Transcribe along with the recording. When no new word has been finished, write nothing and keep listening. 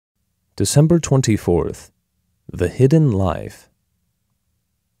December 24th, The Hidden Life.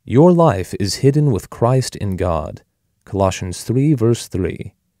 Your life is hidden with Christ in God. Colossians 3, verse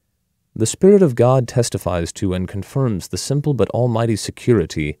 3. The Spirit of God testifies to and confirms the simple but almighty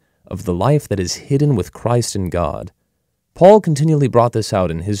security of the life that is hidden with Christ in God. Paul continually brought this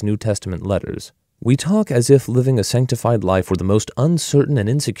out in his New Testament letters. We talk as if living a sanctified life were the most uncertain and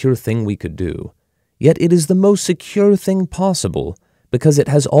insecure thing we could do. Yet it is the most secure thing possible, because it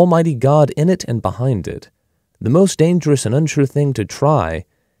has Almighty God in it and behind it. The most dangerous and unsure thing to try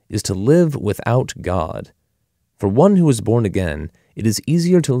is to live without God. For one who is born again, it is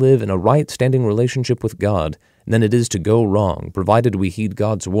easier to live in a right-standing relationship with God than it is to go wrong, provided we heed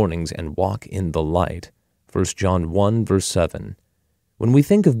God's warnings and walk in the light. 1 John 1, verse 7. When we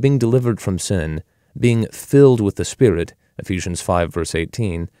think of being delivered from sin, being filled with the Spirit, Ephesians 5, verse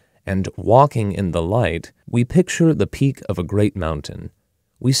 18, and walking in the light, we picture the peak of a great mountain.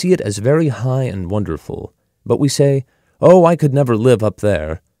 We see it as very high and wonderful, but we say, "Oh, I could never live up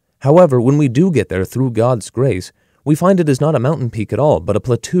there." However, when we do get there through God's grace, we find it is not a mountain peak at all, but a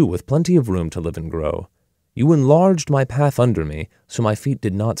plateau with plenty of room to live and grow. You enlarged my path under me, so my feet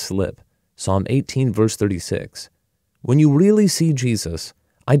did not slip. Psalm 18, verse 36. When you really see Jesus,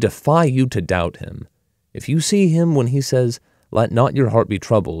 I defy you to doubt him. If you see him when he says, "Let not your heart be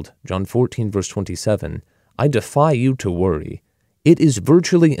troubled," John 14, verse 27, I defy you to worry. It is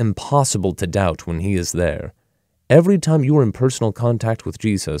virtually impossible to doubt when he is there. Every time you are in personal contact with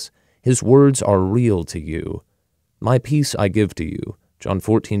Jesus, his words are real to you. My peace I give to you, John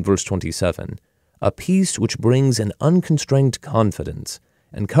 14, verse 27, a peace which brings an unconstrained confidence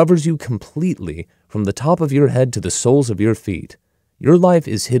and covers you completely from the top of your head to the soles of your feet. Your life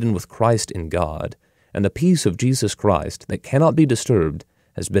is hidden with Christ in God, and the peace of Jesus Christ that cannot be disturbed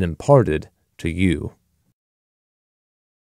has been imparted to you.